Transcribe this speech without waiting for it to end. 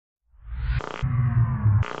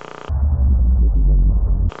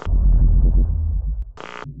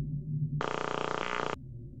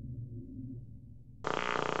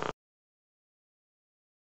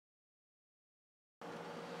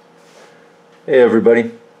Hey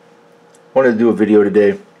everybody, wanted to do a video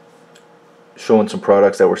today showing some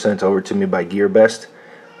products that were sent over to me by GearBest.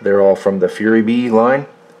 They're all from the FuriBee line,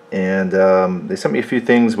 and they sent me a few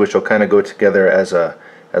things which will kind of go together as a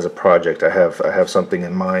project. I have something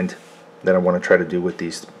in mind that I want to try to do with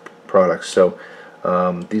these products. So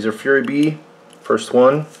these are FuriBee. First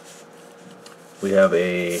one, we have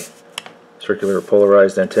a circular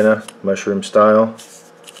polarized antenna, mushroom style,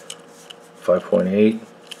 5.8.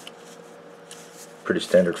 Pretty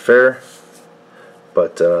standard fare,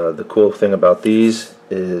 but the cool thing about these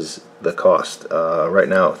is the cost. Right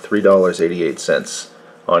now, $3.88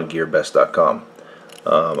 on GearBest.com.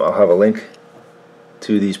 I'll have a link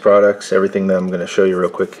to these products, everything that I'm going to show you real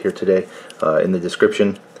quick here today, in the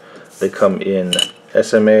description. They come in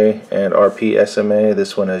SMA and RP-SMA.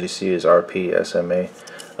 This one, as you see, is RP-SMA.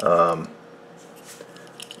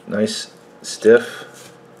 Nice stiff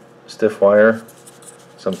wire.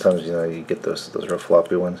 Sometimes you get those real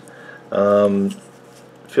floppy ones.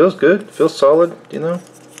 Feels good, feels solid.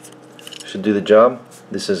 Should do the job.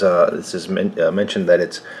 This is mentioned that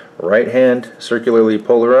it's right hand circularly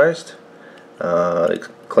polarized. It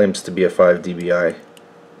claims to be a 5 dBi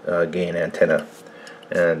gain antenna.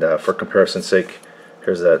 And for comparison's sake,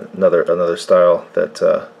 here's another style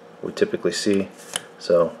that we typically see.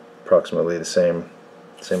 So approximately the same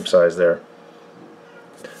size there.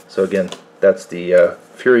 So again, that's the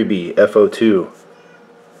FuriBee F-02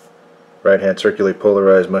 right-hand circularly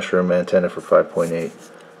polarized mushroom antenna for 5.8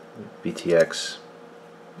 VTX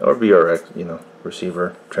or VRX,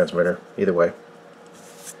 receiver, transmitter, either way.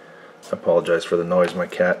 I apologize for the noise. My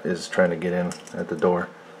cat is trying to get in at the door.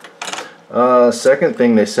 Second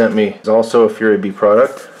thing they sent me is also a FuriBee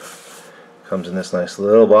product. Comes in this nice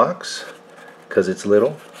little box because it's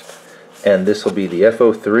little, and this will be the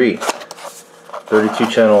F-03. 32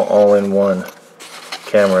 channel all-in-one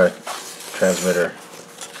camera transmitter.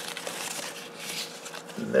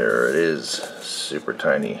 There it is, super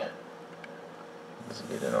tiny. Let's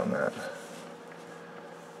get in on that.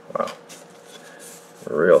 Wow,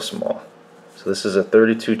 real small. So this is a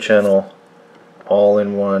 32 channel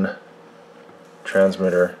all-in-one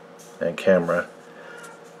transmitter and camera.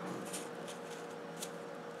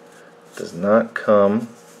 Does not come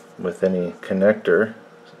with any connector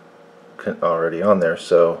already on there,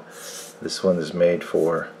 so this one is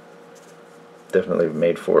definitely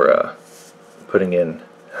made for putting in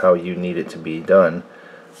how you need it to be done.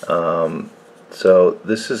 So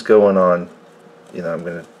this is going on, I'm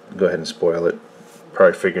gonna go ahead and spoil it.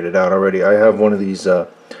 Probably figured it out already. I have one of these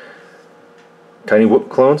tiny whoop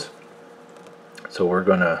clones, so we're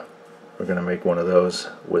gonna make one of those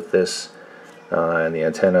with this and the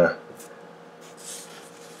antenna.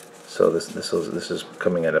 So this is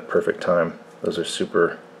coming at a perfect time. Those are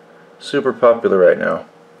super popular right now.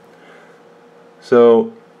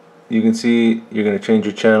 So you can see you're going to change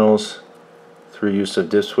your channels through use of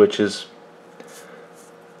dip switches.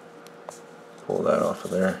 Pull that off of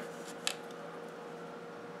there.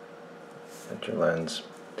 Get your lens.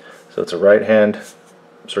 So it's a right hand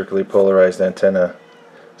circularly polarized antenna.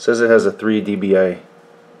 It says it has a 3 dBi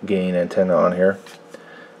gain antenna on here.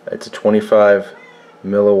 It's a 25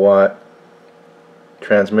 milliwatt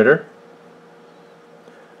transmitter,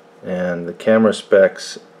 and the camera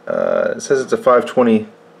specs, it says it's a 520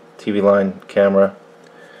 TV line camera.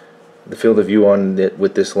 The field of view on it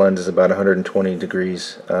with this lens is about 120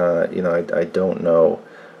 degrees. I don't know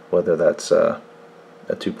whether that's a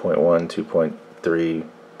 2.1, 2.3,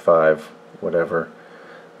 5, whatever.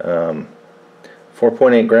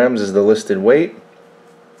 4.8 grams is the listed weight,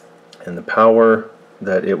 and the power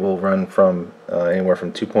that it will run from anywhere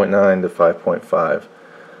from 2.9 to 5.5.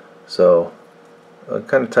 So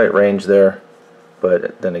kind of tight range there,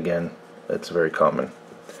 but then again, it's very common.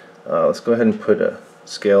 Let's go ahead and put a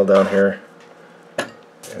scale down here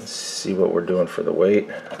and see what we're doing for the weight.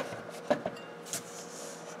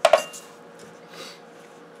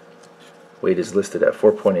 Weight is listed at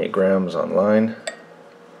 4.8 grams online,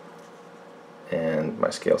 and my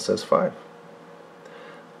scale says 5.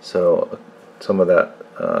 So some of that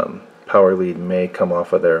power lead may come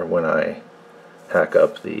off of there when I hack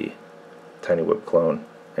up the tiny whip clone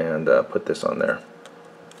and put this on there.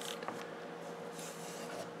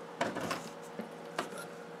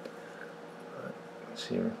 Let's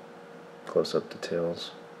see close up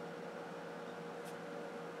details.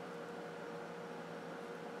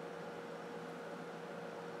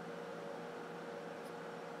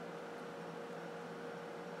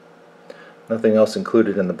 Nothing else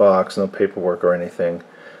included in the box, no paperwork or anything,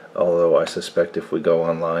 although I suspect if we go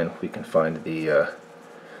online we can find the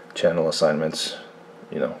channel assignments,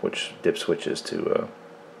 which dip switches to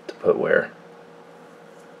put where.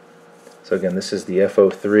 So again, this is the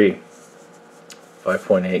F-03,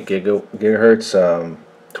 5.8 gigahertz,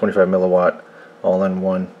 25 milliwatt,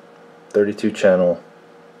 all-in-one, 32 channel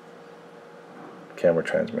camera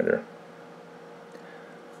transmitter.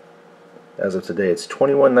 As of today, it's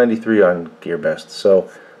 $21.93 on GearBest. So,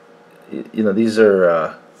 you know, these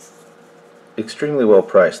are extremely well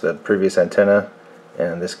priced. The previous antenna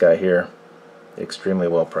and this guy here, extremely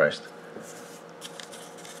well priced.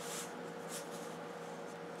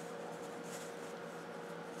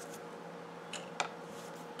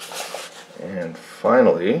 And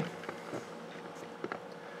finally,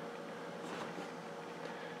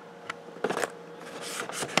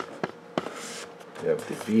 we have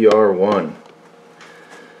the VR-01,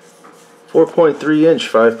 4.3 inch,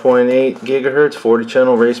 5.8 gigahertz, 40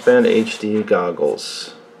 channel RaceBand HD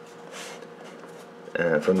goggles.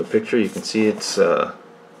 And from the picture you can see it's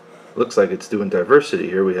looks like it's doing diversity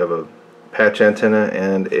here. We have a patch antenna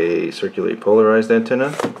and a circularly polarized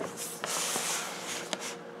antenna.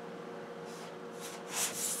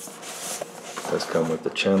 Does come with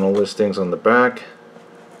the channel listings on the back.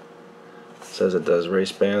 It says it does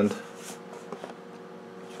RaceBand.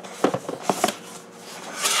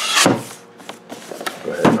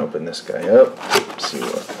 Go ahead and open this guy up. See how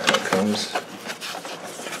it comes.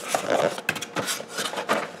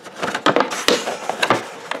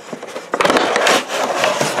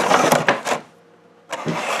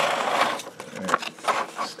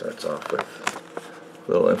 Alright, starts off with a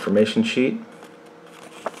little information sheet.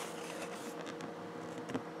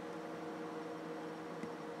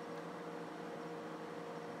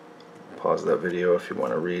 Pause that video if you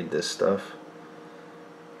want to read this stuff.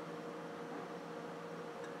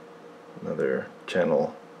 Another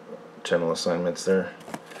channel assignments there,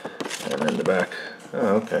 and in the back,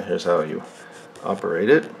 oh, okay, here's how you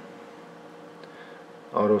operate it.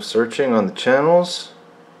 Auto searching on the channels,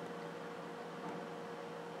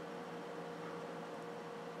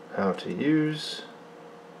 how to use,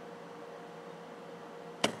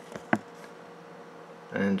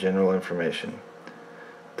 and general information.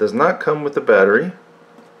 Does not come with a battery,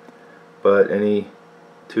 but any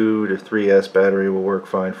 2 to 3S battery will work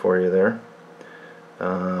fine for you there.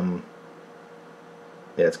 Yeah,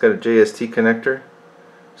 it's got a JST connector,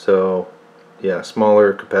 so yeah,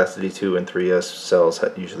 smaller capacity 2 and 3S cells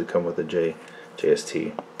usually come with a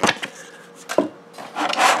JST.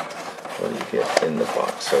 What do you get in the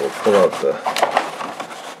box? So we'll pull out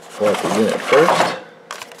the unit first.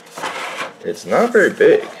 It's not very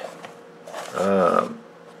big.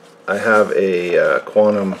 I have a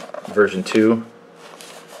Quantum version 2,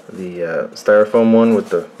 the styrofoam one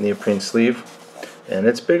with the neoprene sleeve, and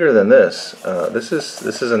it's bigger than this. This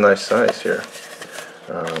is a nice size here.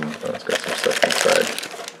 Oh, it's got some stuff inside.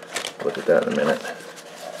 Look at that in a minute.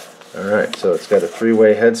 Alright, so it's got a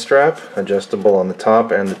 3-way head strap, adjustable on the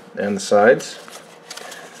top and the sides.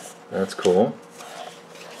 That's cool.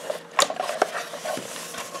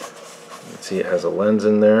 You can see it has a lens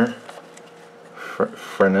in there.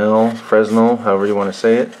 Fresnel, however you want to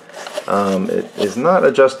say it. It is not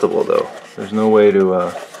adjustable though. There's no way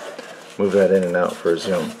to move that in and out for a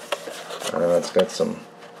zoom. It's got some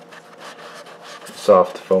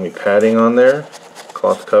soft foamy padding on there,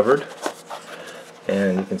 cloth covered,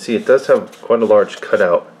 and you can see it does have quite a large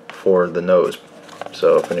cutout for the nose.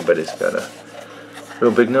 So if anybody's got a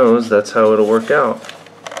real big nose, that's how it'll work out.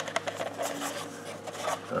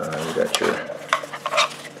 You got your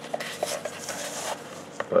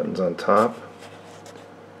buttons on top.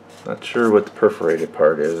 Not sure what the perforated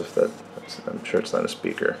part is. I'm sure it's not a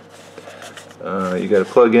speaker. You got a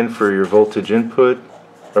plug in for your voltage input,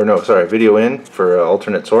 or no, sorry, video in for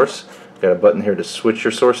alternate source. You got a button here to switch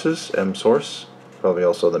your sources, M source, probably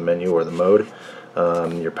also the menu or the mode.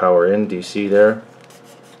 Your power in, DC there.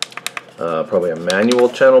 Probably a manual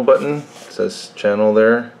channel button. It says channel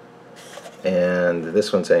there. And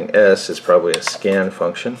this one saying S is probably a scan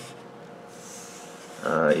function.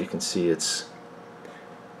 You can see it's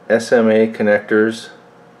SMA connectors.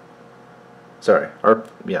 Sorry,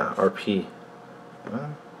 RP. I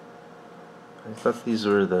thought these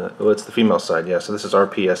were the, oh, it's the female side, yeah, so this is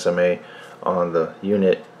RP-SMA on the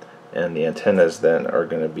unit, and the antennas then are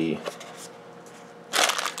going to be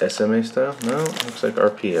SMA style? No, looks like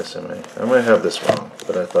RP-SMA. I might have this wrong,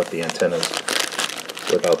 but I thought the antennas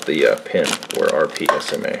without the pin were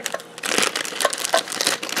RP-SMA.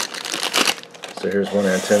 So here's one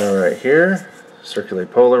antenna right here, circularly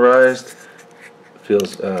polarized.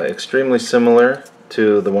 Feels extremely similar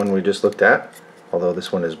to the one we just looked at, although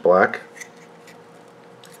this one is black.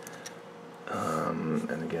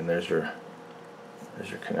 And again, there's your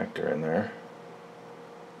connector in there.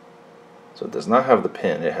 So it does not have the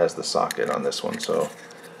pin, it has the socket on this one. So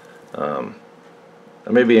I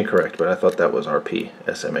may be incorrect, but I thought that was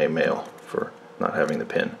RP-SMA male for not having the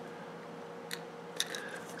pin.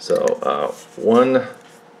 So one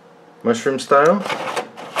mushroom style,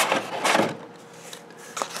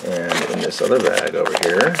 and in this other bag over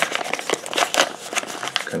here,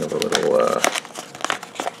 kind of a little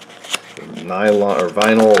nylon or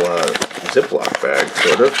vinyl Ziploc bag,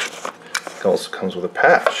 sort of. It also comes with a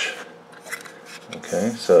patch. Okay,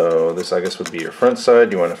 so this I guess would be your front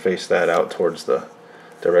side. You want to face that out towards the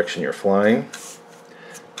direction you're flying.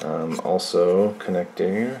 Also,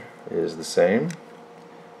 connector is the same.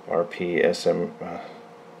 RP-SMA.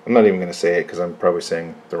 I'm not even going to say it because I'm probably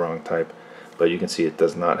saying the wrong type, but you can see it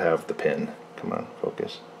does not have the pin. Come on,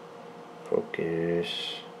 focus.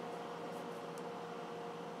 Focus.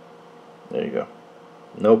 There you go.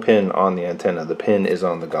 No pin on the antenna. The pin is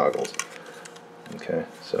on the goggles. Okay,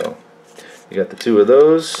 so you got the two of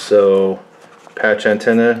those. So patch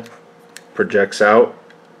antenna projects out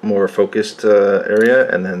more focused area,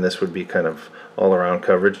 and then this would be kind of all around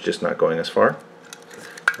coverage, just not going as far.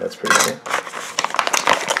 That's pretty cool.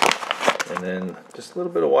 And then just a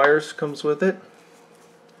little bit of wires comes with it.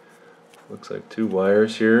 Looks like two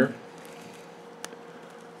wires here.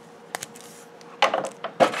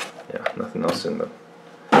 Yeah, nothing else in the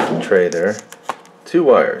tray there. Two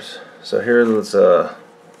wires. So here's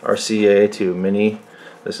RCA to mini.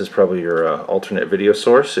 This is probably your alternate video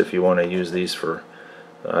source if you want to use these for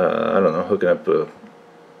I don't know, hooking up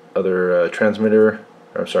other transmitter,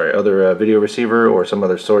 I'm sorry, other video receiver or some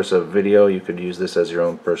other source of video. You could use this as your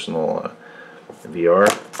own personal VR.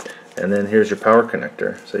 And then here's your power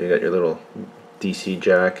connector. So you got your little DC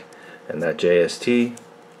jack and that JST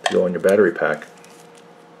to go in your battery pack.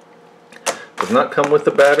 Does not come with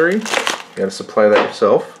the battery. You got to supply that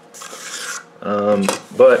yourself.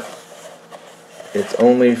 But it's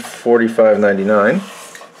only $45.99.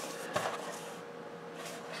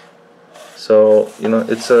 So, you know,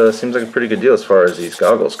 it seems like a pretty good deal as far as these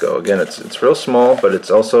goggles go. Again, it's real small, but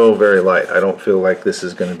it's also very light. I don't feel like this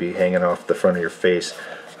is going to be hanging off the front of your face,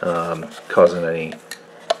 causing any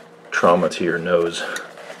trauma to your nose.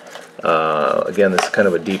 Again, this is kind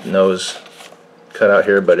of a deep nose cut out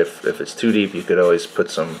here, but if it's too deep, you could always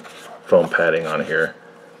put some foam padding on here.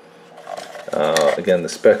 Again, the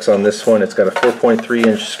specs on this one, it's got a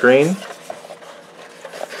 4.3-inch screen.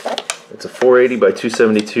 It's a 480 by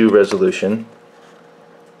 272 resolution.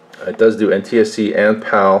 It does do NTSC and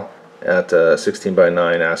PAL at 16 by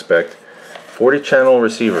 9 aspect. 40 channel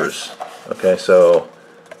receivers. Okay, so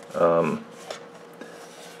I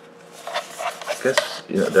guess,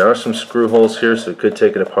 you know, there are some screw holes here, so we could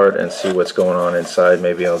take it apart and see what's going on inside.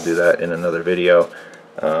 Maybe I'll do that in another video.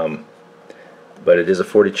 But it is a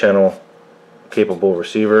 40 channel capable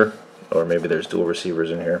receiver, or maybe there's dual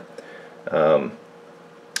receivers in here.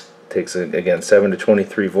 Takes again 7 to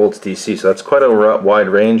 23 volts DC, so that's quite a wide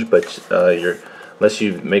range, but unless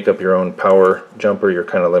you make up your own power jumper, you're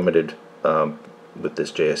kind of limited with this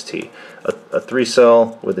JST. A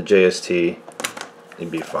 3-cell with a JST, you'd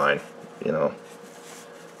be fine. You know,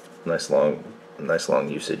 nice long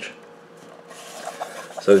usage.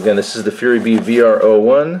 So again, this is the FuriBee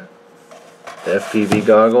VR-01, the FPV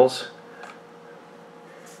goggles.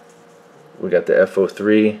 We got the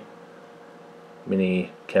F-03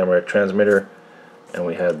 mini camera transmitter, and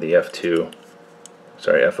we had the F-02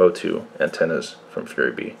 antennas from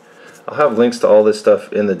FuriBee. I'll have links to all this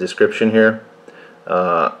stuff in the description here,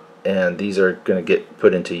 and these are going to get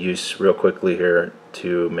put into use real quickly here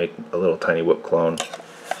to make a little tiny whip clone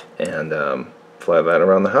and fly that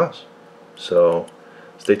around the house. So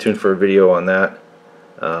stay tuned for a video on that.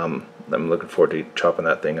 I'm looking forward to chopping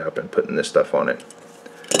that thing up and putting this stuff on it.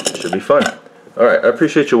 Should be fun. Alright, I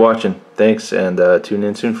appreciate you watching. Thanks, and tune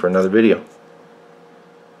in soon for another video.